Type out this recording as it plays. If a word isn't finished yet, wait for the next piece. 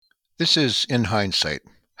This is In Hindsight,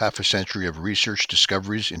 half a century of research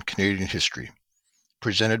discoveries in Canadian history,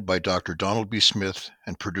 presented by Dr. Donald B. Smith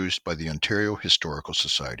and produced by the Ontario Historical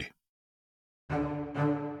Society.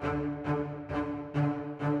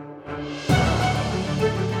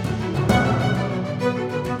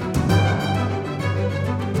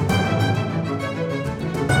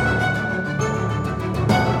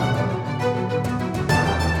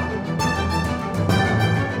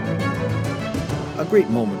 A great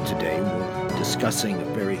moment today. We're discussing a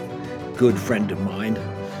very good friend of mine,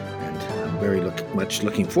 and I'm very much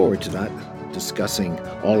looking forward to that, discussing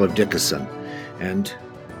all of Dickason and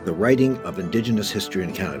the writing of Indigenous history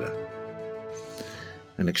in Canada.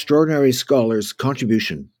 An extraordinary scholar's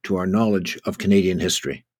contribution to our knowledge of Canadian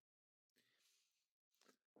history.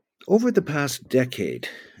 Over the past decade,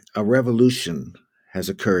 a revolution has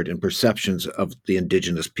occurred in perceptions of the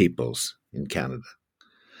Indigenous peoples in Canada.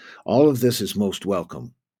 All of this is most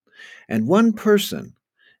welcome. And one person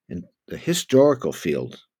in the historical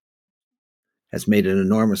field has made an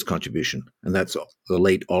enormous contribution, and that's the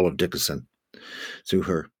late Olive Dickason, through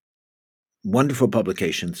her wonderful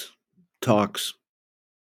publications, talks,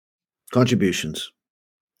 contributions.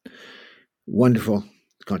 Wonderful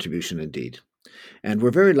contribution indeed. And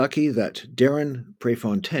we're very lucky that Darren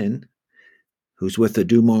Prefontaine, who's with the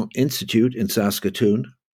Dumont Institute in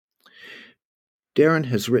Saskatoon, Darren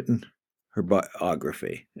has written her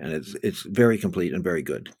biography, and it's very complete and very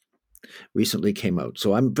good. Recently came out.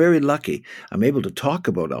 So I'm very lucky. I'm able to talk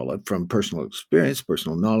about Olive from personal experience,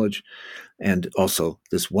 personal knowledge, and also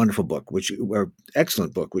this wonderful book,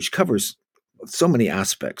 excellent book, which covers so many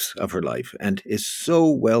aspects of her life and is so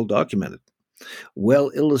well documented,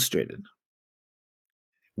 well illustrated,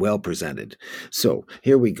 well presented. So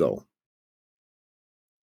here we go.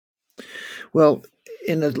 Well,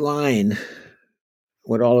 in a line,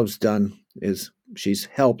 what Olive's done is she's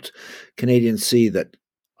helped Canadians see that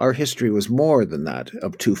our history was more than that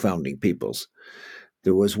of two founding peoples.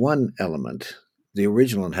 There was one element, the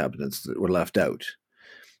original inhabitants, that were left out.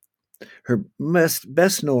 Her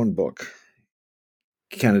best-known book,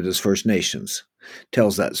 Canada's First Nations,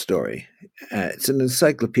 tells that story. It's an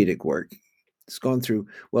encyclopedic work. It's gone through,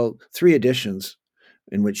 3 editions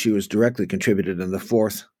in which she was directly contributed, and the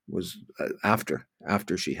fourth was after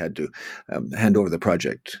she had to hand over the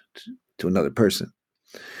project to another person.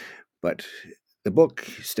 But the book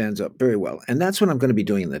stands up very well, and that's what I'm going to be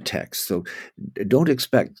doing in the text. So don't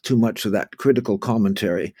expect too much of that critical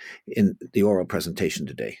commentary in the oral presentation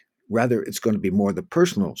today. Rather, it's going to be more the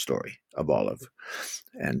personal story of Olive,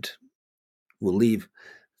 and we'll leave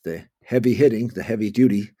the heavy-hitting, the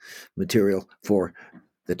heavy-duty material for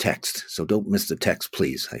the text. So don't miss the text,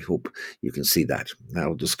 please. I hope you can see that.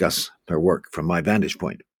 I'll discuss her work from my vantage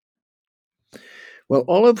point. Well,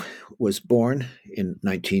 Olive was born in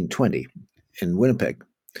 1920 in Winnipeg,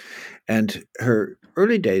 and her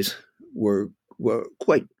early days were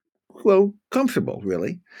quite comfortable,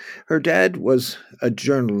 really. Her dad was a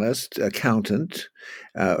journalist, accountant.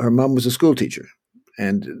 Her mom was a school teacher,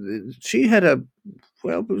 and she had it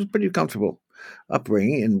was pretty comfortable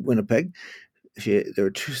upbringing in Winnipeg. There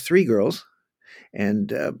were 3 girls,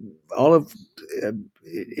 and Olive,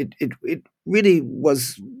 it really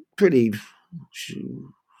was pretty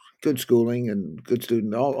good schooling and good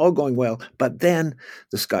student, all going well. But then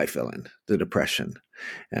the sky fell in, the Depression,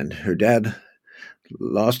 and her dad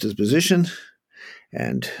lost his position,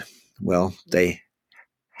 and, they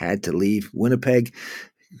had to leave Winnipeg,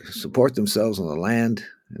 support themselves on the land,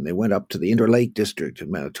 and they went up to the Interlake District of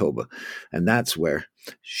Manitoba, and that's where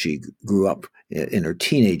she grew up in her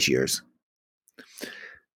teenage years.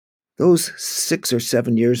 Those 6 or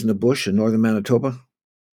 7 years in the bush in northern Manitoba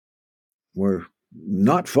were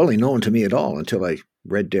not fully known to me at all until I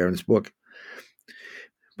read Darren's book.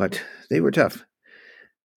 But they were tough.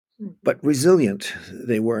 But resilient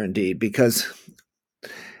they were indeed, because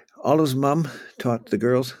Olive's mom taught the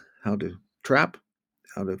girls how to trap,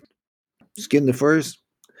 how to skin the furs,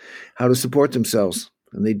 how to support themselves,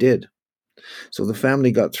 and they did. So the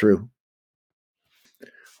family got through.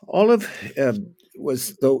 Olive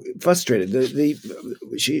was, though, frustrated.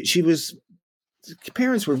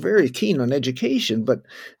 Parents were very keen on education, but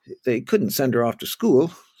they couldn't send her off to school.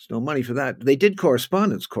 There's no money for that. They did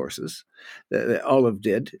correspondence courses, Olive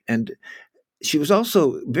did, and she was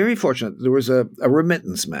also very fortunate. There was a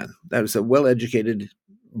remittance man. That was a well-educated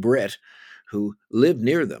Brit who lived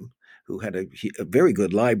near them, who had a very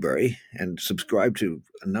good library and subscribed to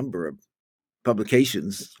a number of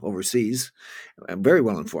publications overseas, very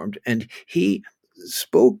well informed, and he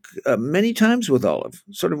spoke many times with Olive,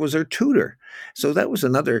 sort of was her tutor. So that was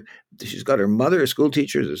another. She's got her mother, a school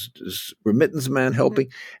teacher, this remittance man helping.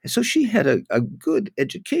 And so she had a good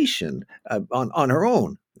education on her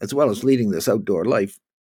own, as well as leading this outdoor life.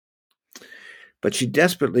 But she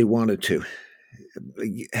desperately wanted to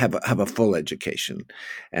have a full education.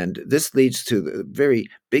 And this leads to the very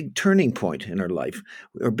big turning point in her life.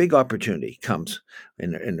 Her big opportunity comes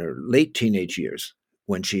in her late teenage years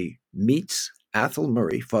when she meets Athol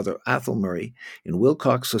Murray, Father Athol Murray, in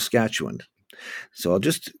Wilcox, Saskatchewan. So I'll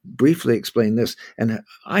just briefly explain this. And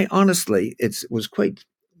I honestly, it was quite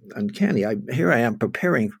uncanny. Here I am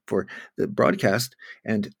preparing for the broadcast,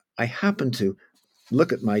 and I happen to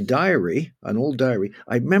look at my diary, an old diary.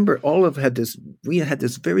 I remember we had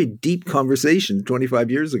this very deep conversation 25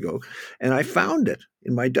 years ago, and I found it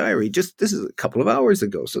in my diary. This is a couple of hours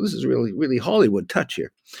ago. So this is really, really Hollywood touch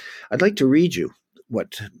here. I'd like to read you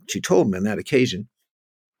what she told me on that occasion.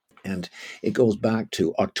 And it goes back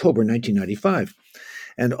to October 1995.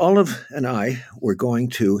 And Olive and I were going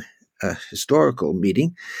to a historical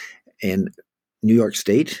meeting in New York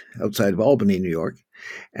State, outside of Albany, New York.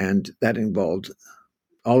 And that involved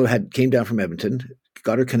Olive came down from Edmonton,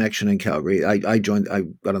 got her connection in Calgary. I got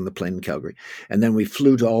on the plane in Calgary, and then we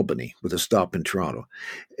flew to Albany with a stop in Toronto.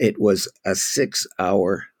 It was a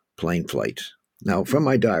 6-hour plane flight. Now, from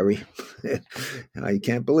my diary, I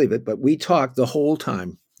can't believe it, but we talked the whole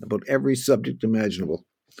time about every subject imaginable.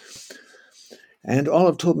 And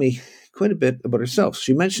Olive told me quite a bit about herself.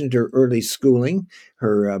 She mentioned her early schooling,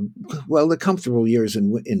 her, the comfortable years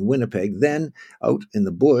in Winnipeg, then out in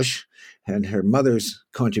the bush, and her mother's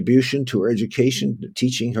contribution to her education,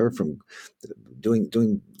 teaching her from doing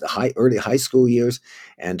the early high school years,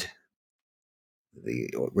 and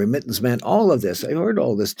the remittance man, all of this. I heard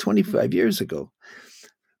all this 25 years ago.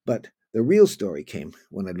 But the real story came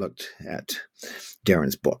when I looked at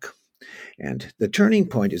Darren's book. And the turning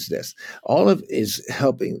point is this. Olive is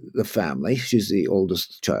helping the family. She's the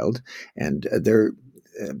oldest child, and they're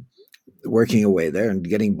working away there and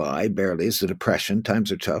getting by barely. It's a depression.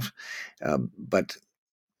 Times are tough. But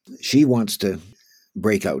she wants to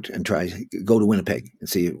break out and go to Winnipeg and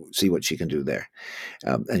see what she can do there.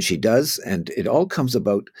 And she does, and it all comes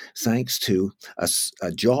about thanks to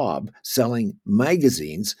a job selling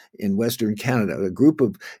magazines in Western Canada. A group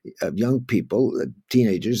of young people,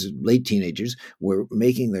 teenagers, late teenagers, were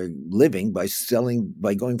making their living by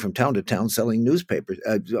going from town to town selling newspapers.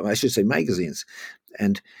 I should say magazines.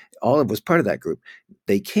 And Olive was part of that group.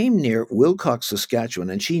 They came near Wilcox, Saskatchewan,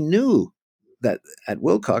 and she knew that at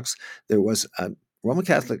Wilcox there was a Roman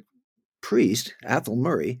Catholic priest, Athol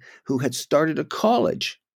Murray, who had started a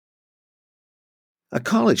college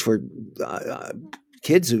for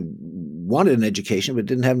kids who wanted an education but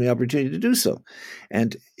didn't have any opportunity to do so.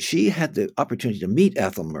 And she had the opportunity to meet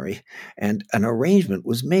Athol Murray, and an arrangement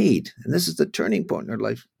was made. And this is the turning point in her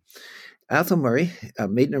life. Athol Murray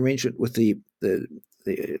made an arrangement with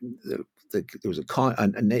there was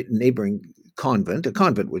a neighboring convent, a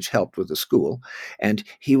convent which helped with the school, and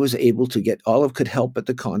he was able to get Olive could help at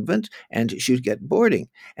the convent, and she would get boarding,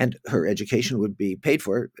 and her education would be paid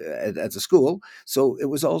for at the school. So it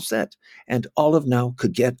was all set, and Olive now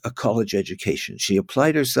could get a college education. She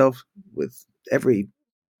applied herself with every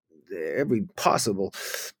possible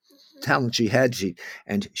talent she had.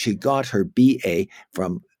 She got her BA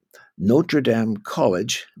from Notre Dame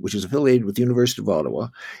College, which is affiliated with the University of Ottawa,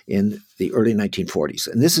 in the early 1940s.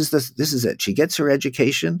 And this is it. She gets her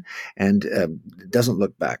education and doesn't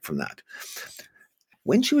look back from that.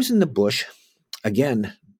 When she was in the bush,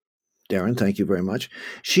 again, Darren, thank you very much.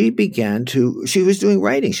 She was doing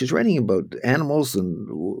writing. She was writing about animals and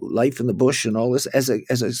life in the bush and all this as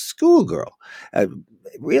a schoolgirl,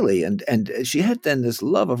 really. And she had then this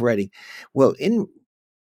love of writing. Well,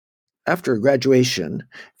 after graduation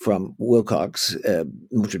from Wilcox,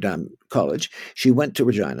 Notre Dame College, she went to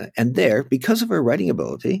Regina. And there, because of her writing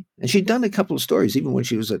ability, and she'd done a couple of stories even when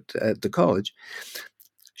she was at the college,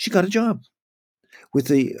 she got a job with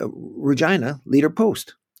the Regina Leader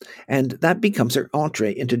Post. And that becomes her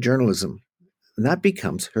entree into journalism. And that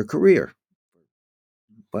becomes her career.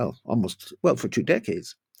 Well, for 2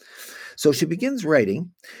 decades. So she begins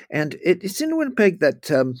writing, and it's in Winnipeg that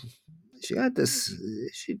she had this.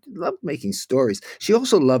 She loved making stories. She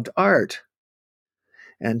also loved art.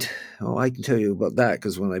 And I can tell you about that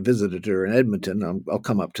because when I visited her in Edmonton, I'll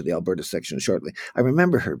come up to the Alberta section shortly. I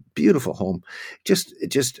remember her beautiful home, just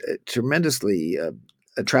tremendously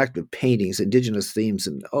attractive paintings, Indigenous themes,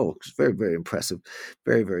 and it's very, very impressive,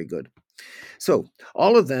 very, very good. So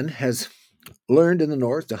Olive then has learned in the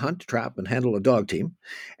north to hunt, trap, and handle a dog team,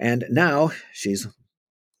 and now she's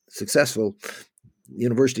successful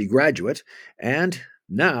university graduate, and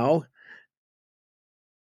now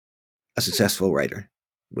a successful writer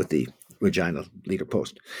with the Regina Leader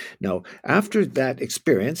Post. Now, after that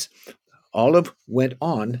experience, Olive went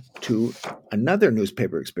on to another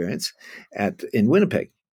newspaper experience in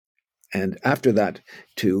Winnipeg, and after that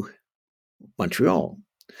to Montreal.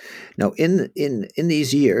 Now, in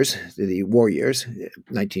these years, the war years,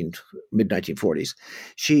 mid 1940s,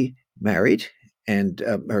 she married, and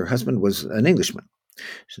her husband was an Englishman.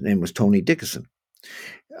 His name was Tony Dickason.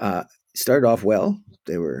 Started off well.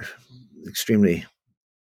 They were extremely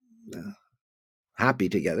happy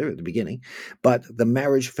together at the beginning, but the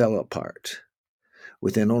marriage fell apart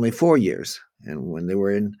within only 4 years. And when they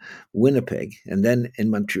were in Winnipeg and then in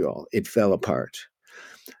Montreal, it fell apart.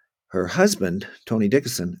 Her husband, Tony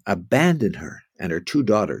Dickason, abandoned her and her 2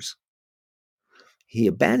 daughters. He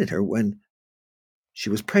abandoned her when she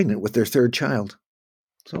was pregnant with their 3rd child.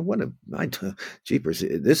 So jeepers,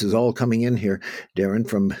 this is all coming in here, Darren,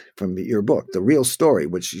 from your book, The Real Story,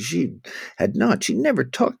 which she never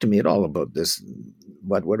talked to me at all about this.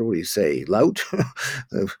 What do we say, lout?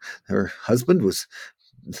 Her husband was,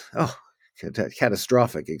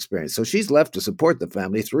 catastrophic experience. So she's left to support the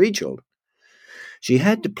family, 3 children. She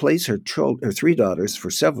had to place her 3 daughters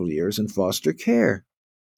for several years in foster care.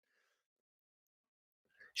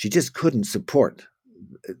 She just couldn't support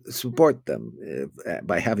them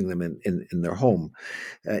by having them in their home,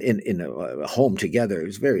 in a home together. It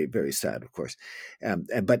was very, very sad, of course.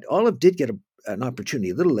 But Olive did get an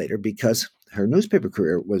opportunity a little later because her newspaper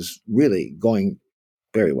career was really going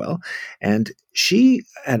very well, and she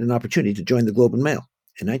had an opportunity to join the Globe and Mail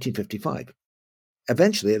in 1955,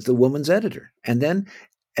 eventually as the woman's editor, and then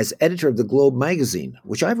as editor of the Globe magazine,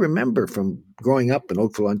 which I remember from growing up in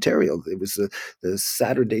Oakville, Ontario. It was the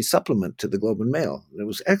Saturday supplement to the Globe and Mail. It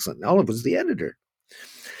was excellent. Olive was the editor.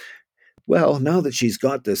 Well, now that she's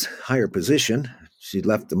got this higher position, she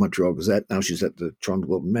left the Montreal Gazette. Now she's at the Toronto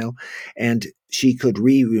Globe and Mail, and she could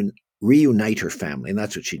reunite her family, and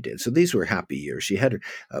that's what she did. So these were happy years. She had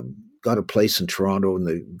got a place in Toronto, and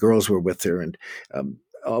the girls were with her, and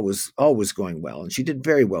always going well. And she did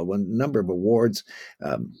very well, won a number of awards,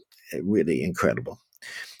 really incredible.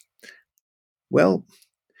 Well,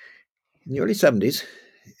 in the early 70s,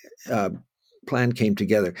 plan came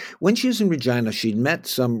together. When she was in Regina, she'd met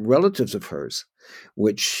some relatives of hers,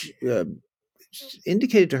 which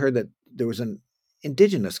indicated to her that there was an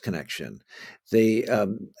Indigenous connection. They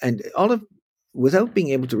and Olive, without being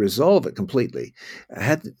able to resolve it completely,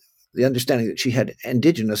 had the understanding that she had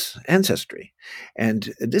Indigenous ancestry.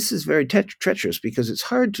 And this is very treacherous because it's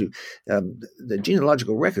hard to, the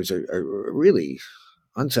genealogical records are really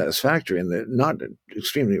unsatisfactory and they're not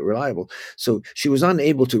extremely reliable. So she was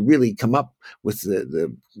unable to really come up with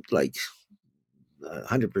the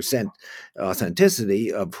 100%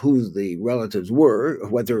 authenticity of who the relatives were,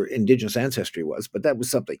 what their Indigenous ancestry was, but that was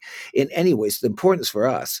something. In any ways, the importance for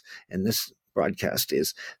us in this broadcast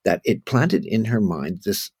is that it planted in her mind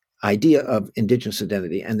this idea of Indigenous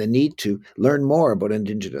identity and the need to learn more about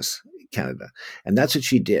Indigenous Canada. And that's what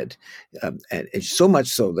she did. And so much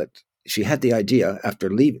so that she had the idea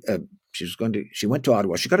after leaving, she went to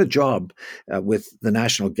Ottawa. She got a job with the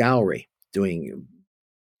National Gallery doing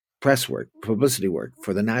press work, publicity work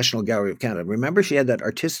for the National Gallery of Canada. Remember, she had that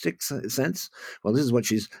artistic sense? Well, this is what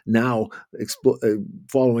she's now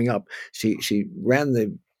following up. She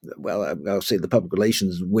ran I'll say the public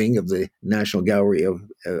relations wing of the National Gallery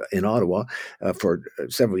in Ottawa for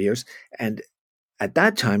several years. And at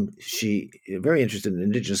that time, she very interested in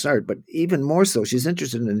Indigenous art, but even more so, she's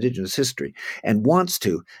interested in Indigenous history and wants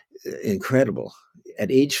to, incredible, at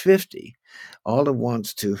age 50, Olive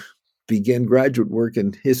wants to begin graduate work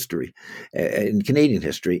in history, in Canadian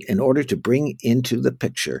history, in order to bring into the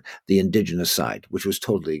picture the Indigenous side, which was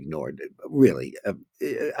totally ignored, really,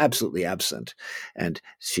 absolutely absent. And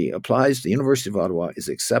she applies to the University of Ottawa, is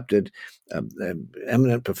accepted.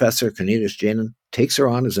 Eminent professor, Cornelius Janin, takes her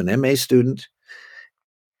on as an MA student.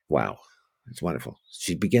 Wow. It's wonderful.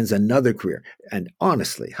 She begins another career. And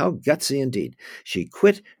honestly, how gutsy indeed. She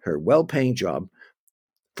quit her well-paying job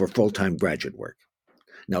for full-time graduate work.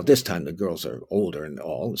 Now, this time the girls are older and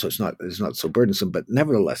all, so it's not so burdensome, but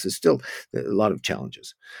nevertheless, it's still a lot of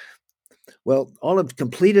challenges. Well, Olive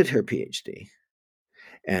completed her PhD,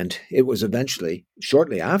 and it was eventually,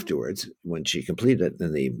 shortly afterwards, when she completed it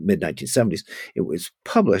in the mid-1970s, it was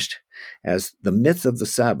published as The Myth of the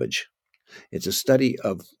Savage. It's a study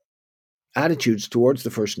of attitudes towards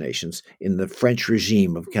the First Nations in the French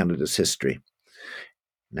regime of Canada's history.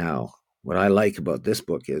 Now, what I like about this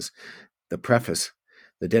book is the preface.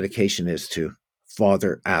 The dedication is to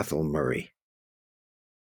Father Athol Murray.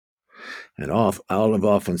 And Olive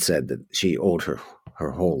often said that she owed her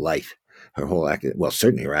whole life,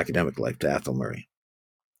 certainly her academic life, to Ethel Murray.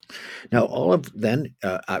 Now, Olive then,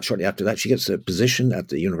 shortly after that, she gets a position at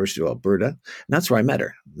the University of Alberta, and that's where I met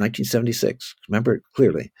her, 1976. Remember it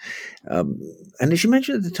clearly. And as she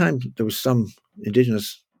mentioned at the time, there was some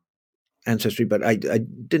Indigenous ancestry, but I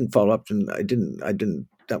didn't follow up, and I didn't.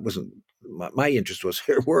 That wasn't my interest. Was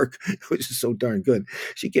her work, which is so darn good.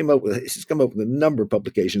 She's come up with a number of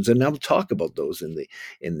publications, and I'll talk about those in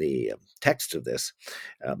the text of this.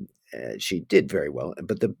 She did very well,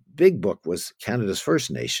 but the big book was Canada's First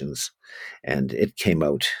Nations, and it came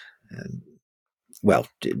out. Well,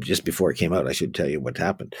 just before it came out, I should tell you what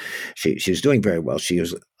happened. She was doing very well. She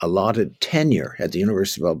was allotted tenure at the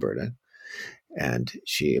University of Alberta, and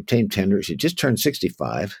she obtained tenure. She just turned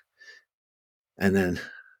 65, and then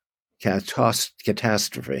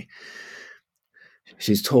catastrophe.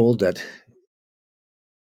 She's told that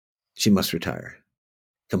she must retire.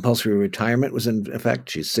 Compulsory retirement was in effect.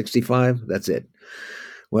 She's 65. That's it.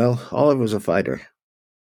 Well, Olive was a fighter.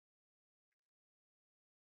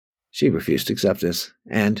 She refused to accept this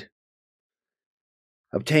and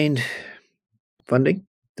obtained funding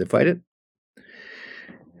to fight it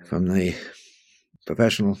from the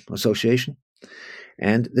Professional Association.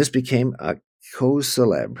 And this became a cause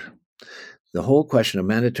célèbre. The whole question of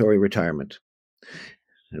mandatory retirement.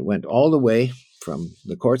 It went all the way from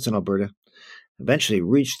the courts in Alberta, eventually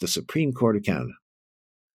reached the Supreme Court of Canada.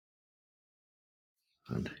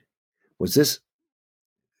 And was this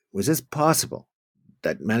possible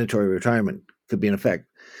that mandatory retirement could be in effect?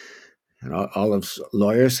 And Olive's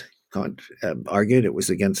lawyers argued it was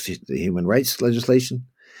against the human rights legislation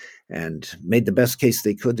and made the best case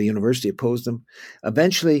they could. The university opposed them.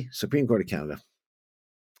 Eventually, Supreme Court of Canada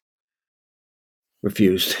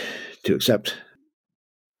refused to accept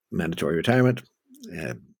mandatory retirement,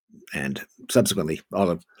 and subsequently,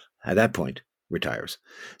 Olive, at that point, retires.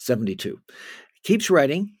 72. Keeps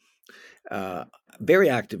writing, very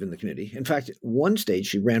active in the community. In fact, at one stage,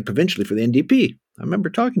 she ran provincially for the NDP. I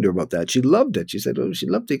remember talking to her about that. She loved it. She said, she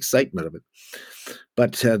loved the excitement of it.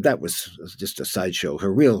 But that was just a sideshow.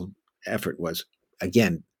 Her real effort was,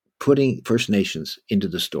 again, putting First Nations into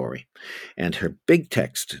the story. And her big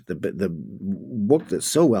text, the book that's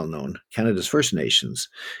so well known, Canada's First Nations,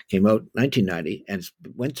 came out 1990 and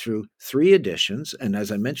went through 3 editions. And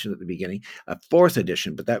as I mentioned at the beginning, a 4th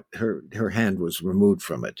edition, but that her hand was removed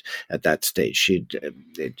from it at that stage.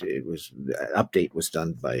 It was update was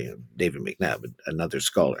done by David McNabb, another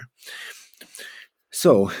scholar.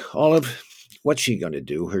 So Olive, what's she going to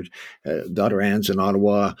do? Her daughter Anne's in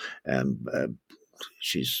Ottawa.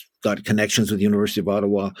 She's got connections with the University of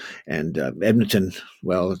Ottawa and Edmonton.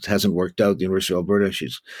 Well, it hasn't worked out. The University of Alberta,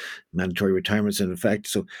 she's mandatory retirements in effect.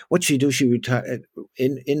 So what she do? She retire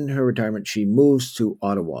in her retirement. She moves to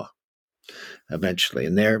Ottawa eventually,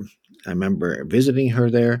 and there I remember visiting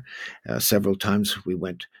her there several times. We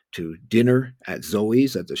went to dinner at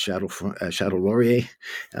Zoe's at the Chateau Laurier.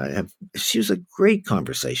 She was a great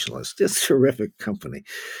conversationalist, just terrific company.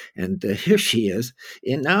 And here she is.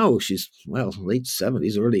 And now she's, late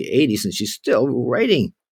 70s, early 80s, and she's still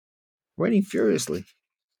writing furiously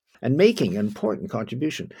and making an important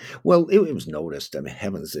contribution. Well, it was noticed. I mean,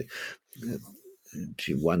 heavens,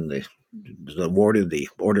 she won the award of the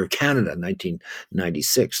Order of Canada in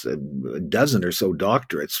 1996, a dozen or so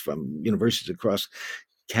doctorates from universities across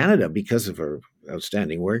Canada because of her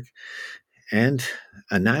outstanding work, and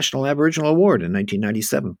a National Aboriginal Award in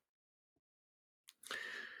 1997.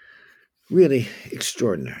 Really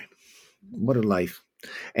extraordinary. What a life.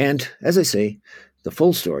 And as I say, the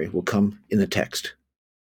full story will come in the text.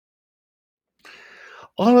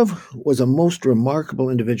 Olive was a most remarkable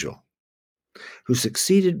individual who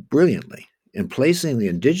succeeded brilliantly in placing the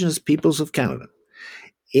Indigenous peoples of Canada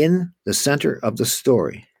in the center of the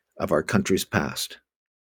story of our country's past.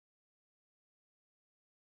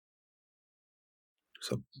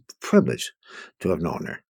 So, privileged to have known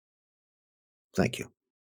her. Thank you.